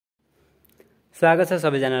स्वागत छ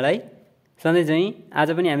सबैजनालाई। सधैँ चाहिँ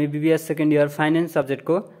आज पनि हामी BBS सेकेन्ड इयर फाइनान्स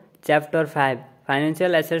सब्जेक्टको च्याप्टर 5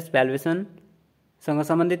 फाइनान्शियल एसेट्स भ्यालुएसन सँग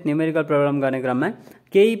सम्बन्धित न्युमेरिकल प्रब्लम गर्ने क्रममा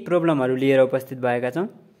केही प्रब्लमहरू लिएर उपस्थित भएका छौं।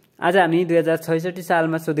 आज हामी 2066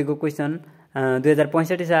 सालमा सोधेको क्वेशन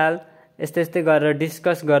 2065 साल यस्तै गरेर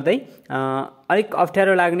डिस्कस गर्दै अलिक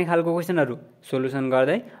अप्ठ्यारो लाग्ने खालको क्वेशनहरू सोलुसन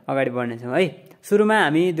गर्दै अगाडि बढ्नेछौं है। सुरुमा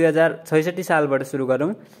हामी 2066 सालबाट सुरु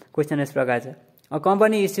गरौं। क्वेशन यस प्रकार छ। A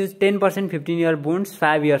company issues 10% 15-year bonds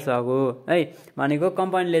 5 years ago है। भनेको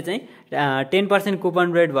कम्पनीले चाहिँ 10%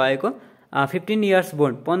 कुपन रेट भएको 15 years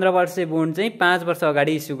बोन्ड 15 वर्षे बोन्ड चाहिँ 5 वर्ष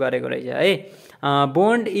अगाडि इस्यु गरेको रहेछ है।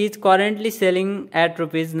 Bond is currently selling at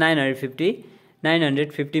rupees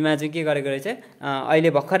 950 मा चाहिँ के गरेको रहेछ, अहिले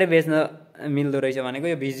भर्खरै बेच्न मिल्दो रहेछ भनेको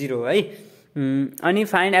यो V0 है। अनि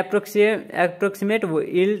find approximate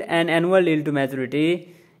yield and annual yield to maturity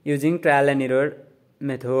using trial and error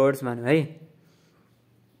methods भन्नु है।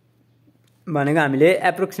 भनेको हामीले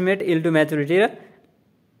एप्रोक्सिमेट यील्ड टु म्याचुरिटी र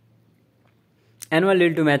एनुअल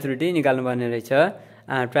यील्ड टु म्याचुरिटी निकाल्नु पर्ने रहेछ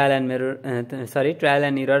ट्रायल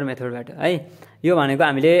एन्ड एरर मेथडबाट है। यो भनेको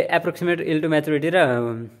हामीले एप्रोक्सिमेट यील्ड टु म्याचुरिटी र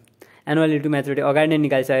एनुअल यील्ड टु म्याचुरिटी अगाडि नै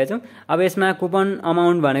निकालिसकेका छौं। अब यसमा कुपन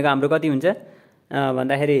अमाउन्ट भनेको हाम्रो कति हुन्छ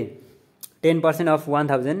भन्दाखेरि 10% अफ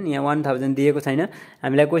 1000, यहाँ 1000 दिएको छैन।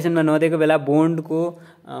 हामीलाई क्वेशनमा नदिएको बेला बोन्डको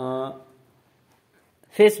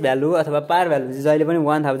फेस भ्यालु अथवा पार भ्यालु जहिले पनि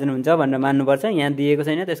 1000 हुन्छ भनेर मान्नुपर्छ। यहाँ दिएको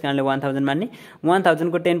छैन, त्यसकारणले 1000 मान्ने।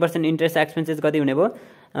 1000 को 10% इन्ट्रेस्ट एक्सपेन्सेस कति हुने भयो,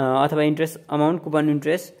 अथवा interest amount coupon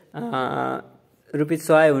interest rupees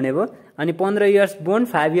 100 हुने भयो। अनि 15 इयर्स बोन्ड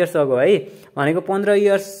 5 इयर्स अगो है। भनेको 15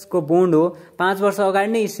 इयर्सको बोन्ड हो, 5 वर्ष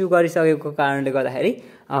अगाडि नै इस्यु गरिसकेको कारणले गर्दाखेरि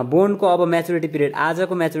बोन्डको अब म्याचुरिटी पिरियड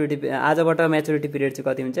आजबाट म्याचुरिटी पिरियड चाहिँ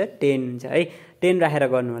कति हुन्छ, 10 हुन्छ है। 10 राखेर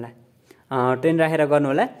गर्नु होला, 10 राखेर गर्नु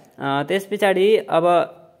होला। त्यस पछाडि अब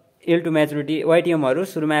यील्ड टु म्याचुरिटी वाइटिएमहरु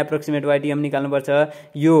सुरुमा एप्रोक्सिमेट वाइटिएम निकाल्नुपर्छ।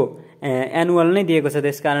 यो एनुअल नै दिएको छ,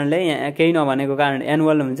 त्यसकारणले केही नभनेको कारण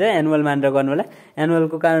एनुअल हुन्छ, एनुअल मानेर गर्नु होला।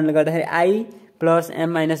 एनुअलको कारणले गर्दाखेरि I plus M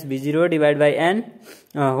minus V0 divide by N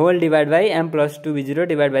whole divide by M plus 2V0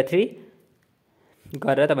 divide by 3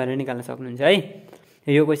 गरेर तपाईहरुले निकाल्न सक्नुहुन्छ है।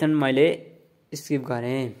 यो क्वेशन मैले स्किप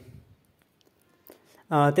गरेँ।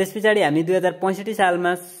 त्यसपछि हामी 2065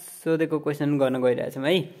 सालमा सोधेको क्वेशन गर्न गइरहेछौं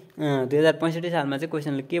है। 2065 सालमा चाहिँ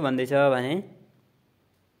क्वेशनले के भन्दैछ भने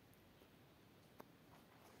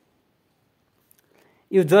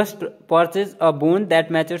you just purchase a bond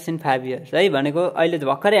that म्याच्योर्स in 5 years है। भनेको अहिले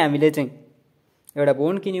भर्खरै हामीले चाहिँ एउटा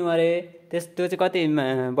बोन्ड किन्यौं अरे, त्यो चाहिँ कति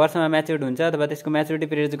वर्षमा म्याच्योर्ड हुन्छ अथवा त्यसको म्याचुरिटी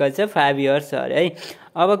पिरियड चाहिँ कति छ, 5 इयर्स अरे है।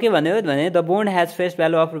 अब के भन्यो भने the bond has face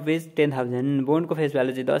value of rupees 10,000। बोन्डको face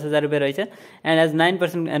value चाहिँ 10,000 रुपैयाँ रहेछ। And as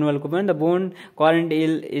 9% annual coupon the bond current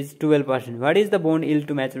yield is 12%। What is the bond yield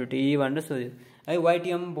to maturity भनेर सोध्यो है।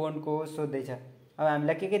 वाइटिएम बोन्डको सोध्दैछ। अब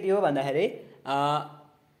हामीलाई के दियो भन्दाखेरि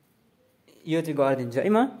यो चाहिँ गरिदिन्छु है।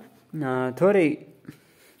 म थोरै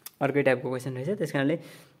अर्कै टाइपको क्वेशन रहेछ, त्यसकारणले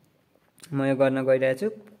म यो गर्न गइरहेको छु।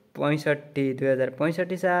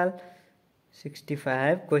 2065 साल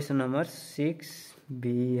 65 क्वेशन नम्बर 6B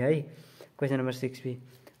है। Question number 6B।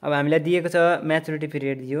 अब हामीलाई दिएको छ म्याचुरिटी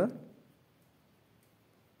पिरियड दियो,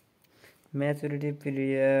 म्याचुरिटी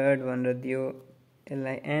पिरियड भनेर दियो,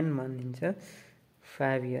 यसलाई N भनिन्छ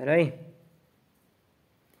 5 इयर है।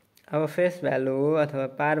 अब फेस भ्यालु अथवा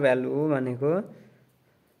पार भ्यालु भनेको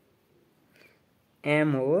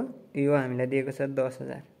M हो। यो हामीलाई दिएको छ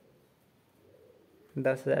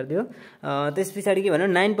 10,000 दियो। त्यस पछाडि के भन्यो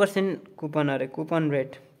 9% कुपन अरे, कुपन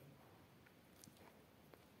रेट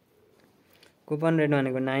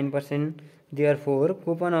भनेको 9%। देयरफोर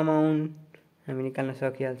कुपन अमाउन्ट हामी निकाल्न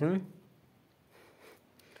सकिहाल्छौं।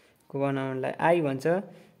 कुपन अमाउन्टलाई I भन्छ।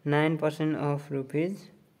 9% of rupees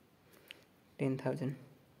 10,000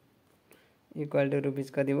 equal to rupees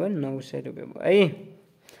कति भयो, 900 रुपैयाँ भयो है।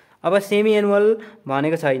 अब सेमी एनुअल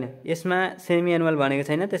भनेको छैन, यसमा सेमी एनुअल भनेको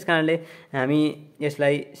छैन, त्यसकारणले हामी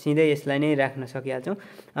यसलाई सिधै यसलाई नै राख्न सकिहाल्छौं।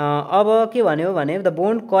 अब के भन्यो भने द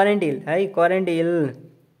बोन्ड करेन्ट यील्ड है। करेन्ट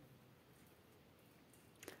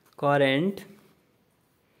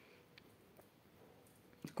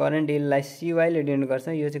यील्डलाई CY ले डिनोट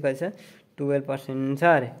गर्छ। यो चाहिँ कति छ, 12% छ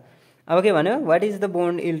अरे। अब के भन्यो what is the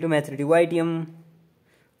bond yield to maturity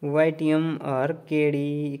वाइटिएम or KD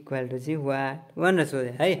equal to चाहिँ वाट भनेर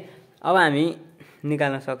सोध्यो है। अब हामी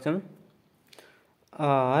निकाल्न सक्छौं।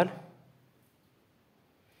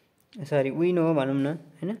 वी नो भनौं न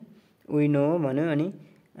हैन, वी नो भन्यो अनि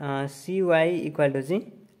CY इक्वल टु चाहिँ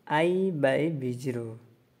I बाई V0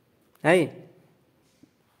 है।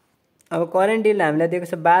 अब करेन्ट यील्ड हामीलाई दिएको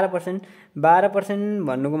छ 12%। 12%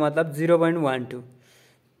 भन्नुको मतलब 0.12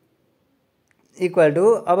 इक्वल टु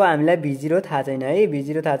अब हामीलाई V0 थाहा छैन है,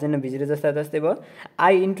 V0 थाहा छैन, V0 जस्ता जस्तै भयो।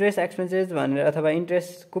 आई इन्ट्रेस्ट एक्सपेन्सेस भनेर अथवा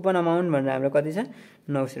इन्ट्रेस्ट कुपन अमाउन्ट भनेर हाम्रो कति छ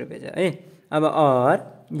 900 रुपैयाँ छ है। अब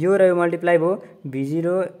यो र यो मल्टिप्लाई भयो,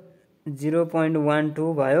 V0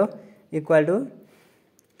 0.12 भयो इक्वल टु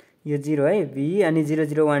यो 0 है, V अनि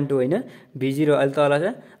 0012 होइन, V0 अलि तल छ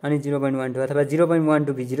अनि 0.12 अथवा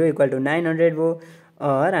 0.12 V0 इक्वल टु 900 भयो।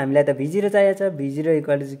 और हामीलाई त V0 चाहिएको छ, V0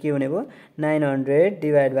 इक्वल टु के हुने भयो 900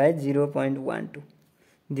 divide by 0.12।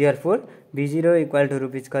 Therefore V0 equal to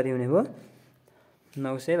rupees कति हुने भयो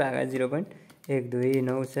 900 भागा 0.12,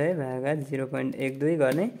 900 भागा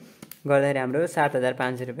 0.12 गर्दाखेरि हाम्रो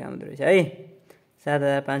 7500 रुपियाँ आउँदो रहेछ है।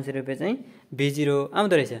 7500 रुपियाँ चाहिँ V0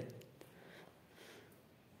 आउँदो रहेछ।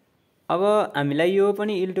 अब हामीलाई यो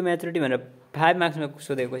पनि इल टु म्याचुरिटी भनेर 5 मार्क्समा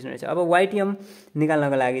सोधेको क्वेसन रहेछ। अब YTM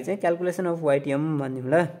निकाल्नको लागि चाहिँ क्याल्कुलेसन अफ YTM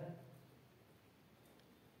भन्दिउँ ल।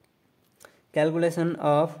 Calculation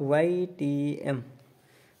of YTM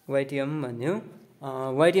भन्दिउँ।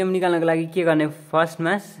 YTM निकाल्नको लागि के गर्ने,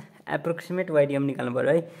 फर्स्टमा एप्रोक्सिमेट YTM निकाल्नु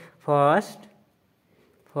पर्यो है। First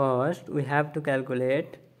we have to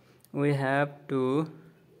calculate,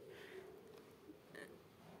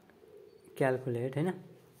 हैन,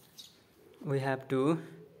 we have to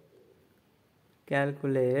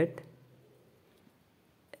calculate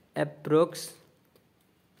approx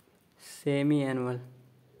semi-annual,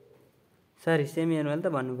 sorry semi-annual त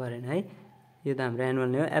भन्नु परेन है, यो त हाम्रो एनुअल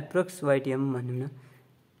नै हो। एप्रोक्स YTM भन्दिउँ न,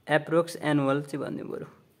 एप्रोक्स एनुअल चाहिँ भन्दिउँ बरु,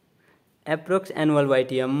 एप्रोक्स एनुअल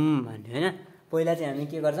YTM भन्यो हैन। पहिला चाहिँ हामी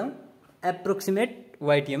के गर्छौँ एप्रोक्सिमेट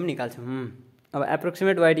YTM निकाल्छौँ। अब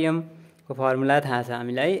एप्रोक्सिमेट YTM को फर्मुला थाहा छ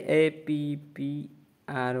हामीलाई,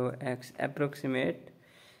 APPROX approximate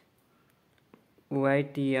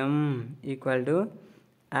YTM equal to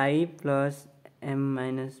I plus M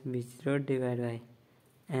minus V0 divide by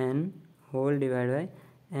N whole divide by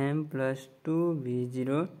M plus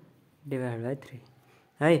 2V0 divide by 3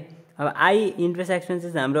 है। अब I इन्ट्रेस्ट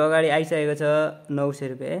एक्सपेन्सेस हाम्रो अगाडि आइसकेको छ 900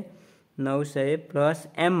 रुपियाँ, 900 प्लस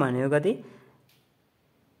M भनेको कति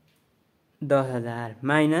 10,000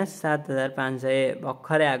 माइनस 7,500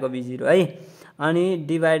 भर्खरै आएको V0 है। अनि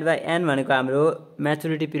डिभाइड बाई N भनेको हाम्रो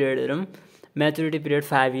म्याचुरिटी पिरियड हेरौँ, म्याचुरिटी पिरियड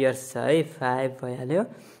 5 इयर्स छ है, 5 भइहाल्यो।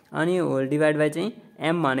 अनि होल डिभाइड बाई चाहिँ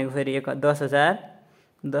M भनेको फेरि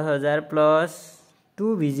 10,000 प्लस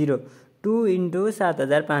 2V0, 2 इन्टु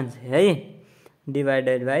 7,500 है,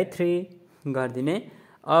 डिभाइडेड बाई 3 गरिदिने।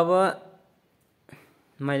 अब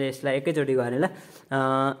मैले यसलाई एकैचोटि गरेँ ल।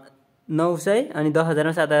 900 अनि 10,000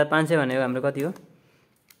 मा 7,500 भनेको हाम्रो कति हो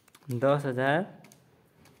 10,000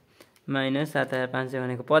 माइनस 7,500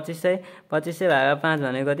 भनेको 2500, 2500 भागा 5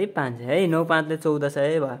 भनेको कति 500 है। 9 5 ले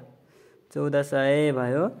 1400 भयो, 1400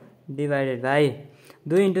 भयो डिभाइडेड बाई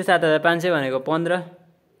 2 इन्टु 7,500 भनेको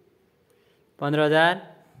 15,000,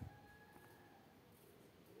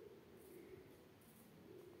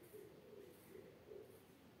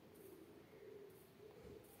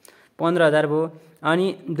 15,000 भयो।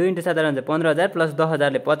 अनि 2 इन्टु 7,500 15,000 प्लस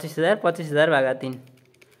 10,000 ले 25,000, 25,000 भागा 3,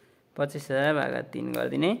 25,000 भागा 3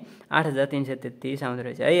 गरिदिने 8,333 आउँदो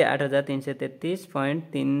रहेछ है।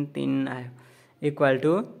 8,333.33 आयो इक्वल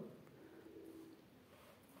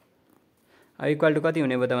टु कति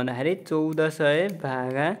हुने भयो त भन्दाखेरि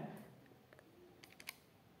 1400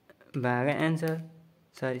 भागा एन्सर,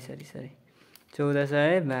 सरी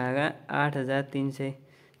 1400 भागा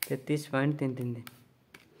 8,333.33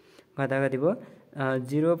 गर्दा कति भयो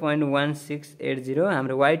 0.1680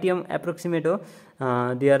 हाम्रो YTM एप्रोक्सिमेट हो।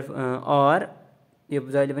 देयर और यो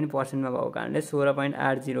जहिले पनि पर्सेन्टमा भएको कारणले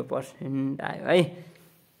 16.80% आयो है,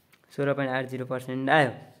 16.80%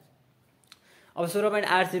 आयो। अब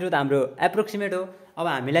 16.80 त हाम्रो एप्रोक्सिमेट हो। अब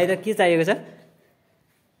हामीलाई त के चाहिएको छ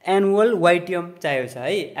एनुअल YTM चाहिएको छ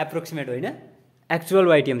है, एप्रोक्सिमेट होइन एक्चुअल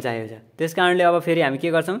YTM चाहिएको छ। त्यसकारणले अब फेरि हामी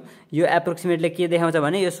के गर्छौँ, यो एप्रोक्सिमेटले के देखाउँछ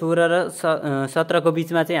भने यो 16 र 17 को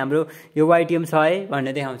बिचमा चाहिँ हाम्रो यो YTM छ है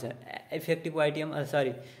भन्ने देखाउँछ। इफेक्टिभ YTM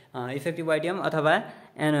अथवा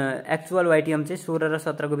एक्चुअल YTM चाहिँ 16 र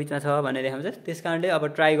 17 को बिचमा छ भन्ने देखाउँछ। त्यसकारणले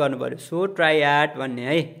अब ट्राई गर्नु पर्यो, सो ट्राई एट भन्ने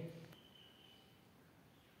है।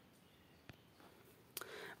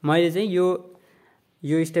 मैले चाहिँ यो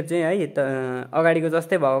स्टेप चाहिँ है अगाडिको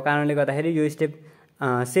जस्तै भएको कारणले गर्दाखेरि यो स्टेप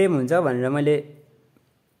सेम हुन्छ भनेर मैले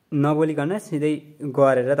नबोलिकन सिधै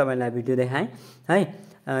गरेर तपाईलाई भिडियो देखाएँ है।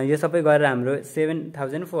 यो सबै गरेर हाम्रो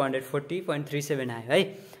 7,440.37 आयो है।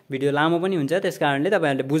 भिडियो लामो पनि हुन्छ त्यसकारणले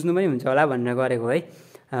तपाईहरुले बुझ्नु पनि हुन्छ होला भनेर गरेको है।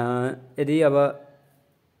 यदि अब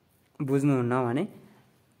बुझ्नुहुन्न भने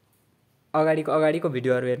अगाडिको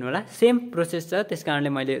भिडियोहरू हेर्नु होला, सेम प्रोसेस छ। त्यसकारणले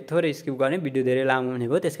मैले थोरै स्किप गरेँ, भिडियो धेरै लामो हुने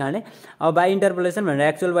भयो। त्यसकारणले अब बाई इन्टरपोलेसन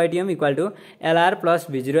भनेर actual वाइटिएम equal to LR plus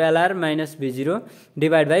V0 LR minus V0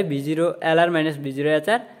 divide by V0 LR minus V0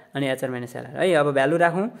 HR अनि एचआर माइनस एलआर है। अब भ्यालु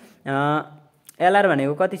राखौँ। एलआर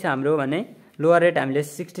भनेको कति छ हाम्रो भने लोवर रेट हामीले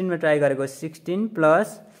 16 मा ट्राई गरेको 16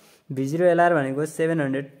 प्लस V0 एलआर भनेको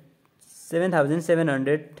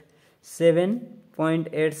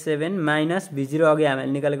 7707.87 माइनस V0 अघि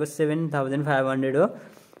हामीले निकालेको 7500 हो,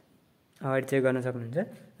 अगाडि चेक गर्न सक्नुहुन्छ।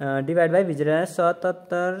 डिभाइड बाई V0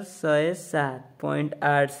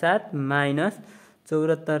 7707.87 माइनस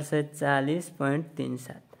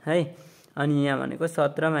 7440.37 है। अनि यहाँ भनेको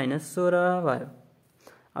 17 माइनस 16 भयो।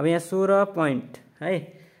 अब यहाँ 16 पोइन्ट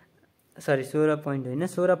है, सरी 16 पोइन्ट होइन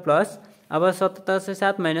 16 प्लस अब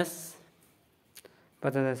 7707 minus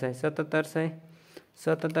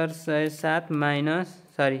 7707 minus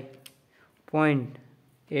sorry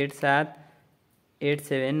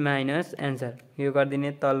 0.8787 minus answer यो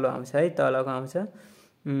गरिदिने तल्लो आउँछ है, तलको आउँछ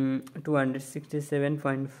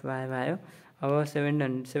 267.5 आयो। अब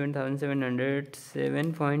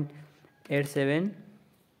 7707.87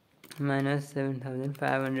 माइनस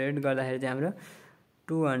 7500 गर्दाखेरि चाहिँ हाम्रो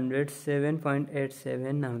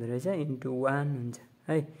 207.87 आउँदो रहेछ इन्टु 1 हुन्छ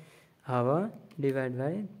है। अब डिभाइड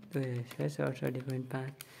बाई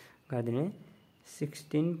 267.5 गरिदिने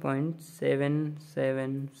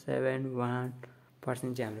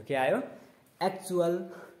 16.7771% चाहिँ हाम्रो के आयो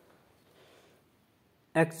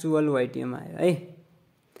एक्चुअल वाइटिएम आयो है।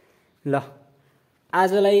 ल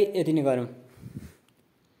आजलाई यति नै गरौँ।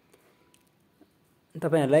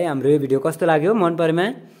 तपाईहरुलाई हाम्रो यो भिडियो कस्तो लाग्यो, मन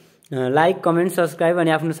परेमा लाइक कमेन्ट सब्स्क्राइब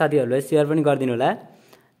अनि आफ्नो साथीहरुलाई शेयर पनि गरिदिनु होला।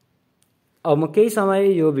 अब म केही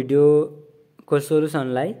समय यो भिडियोको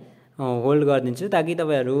सोलुसनलाई होल्ड गरिदिन्छु ताकि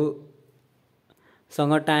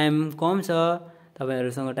तपाईहरुसँग टाइम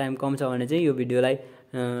कम छ भने चाहिँ यो भिडियोलाई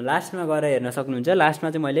लास्टमा गएर हेर्न सक्नुहुन्छ। लास्टमा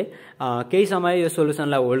चाहिँ मैले केही समय यो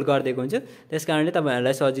सोलुसनलाई होल्ड गरिदिएको हुन्छु, त्यसकारणले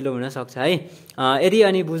तपाईहरुलाई सजिलो हुन सक्छ है। यदि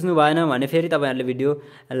अनि बुझ्नु भएन भने फेरि तपाईहरुले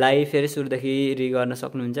भिडियोलाई फेरि सुरुदेखि रि गर्न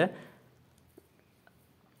सक्नुहुन्छ।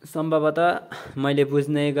 सम्भवतः मैले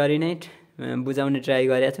बुझ्ने गरी नै बुझाउने ट्राई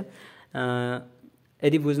गरेको छु।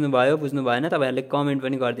 यदि बुझ्नु भएन तपाईहरुले कमेन्ट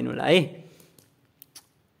पनि गरिदिनु होला है।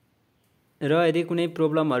 र यदि कुनै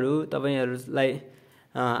प्रब्लमहरु तपाईहरुलाई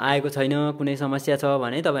आएको छैन, कुनै समस्या छ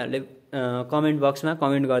भने तपाईहरुले कमेन्ट बक्समा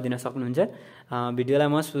कमेन्ट गरिदिन सक्नुहुन्छ। भिडियोलाई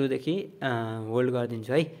म सुरुदेखि होल्ड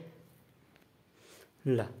गरिदिन्छु है।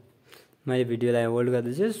 ल मैले भिडियोलाई होल्ड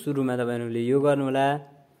गर्दैछु। सुरुमा तपाईहरुले यो गर्नु होला,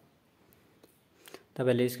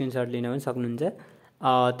 तपाईहरुले स्क्रिनशट लिन पनि सक्नुहुन्छ।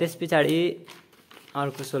 त्यसपछि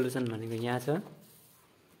अर्को सोलुसन भनेको यहाँ छ,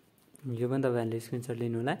 यो पनि तपाईहरुले स्क्रिनशट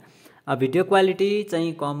लिनु होला। भिडियो क्वालिटी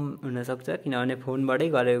चाहिँ कम हुन सक्छ किनभने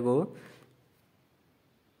फोनबाटै गरेको हो।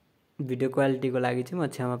 भिडियो क्वालिटीको लागि चाहिँ म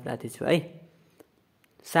क्षमा प्रार्थी छु है।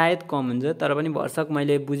 सायद कम हुन्छ तर पनि भरसक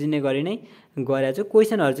मैले बुझिने गरी नै गरेको छु।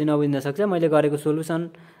 क्वेशनहरु चाहिँ नबुझ्न सक्छ, मैले गरेको सोलुसन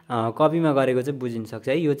कपीमा गरेको चाहिँ बुझिन सक्छ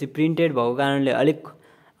है। यो चाहिँ प्रिन्टेड भएको कारणले अलिक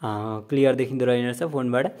क्लियर देखिँदो रहेछ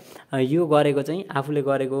फोनबाट। यो गरेको चाहिँ आफूले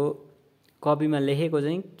गरेको कपीमा लेखेको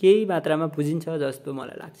चाहिँ केही मात्रामा बुझिन्छ जस्तो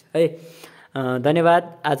मलाई लाग्छ है। धन्यवाद,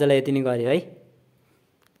 आजलाई यति नै गरे है।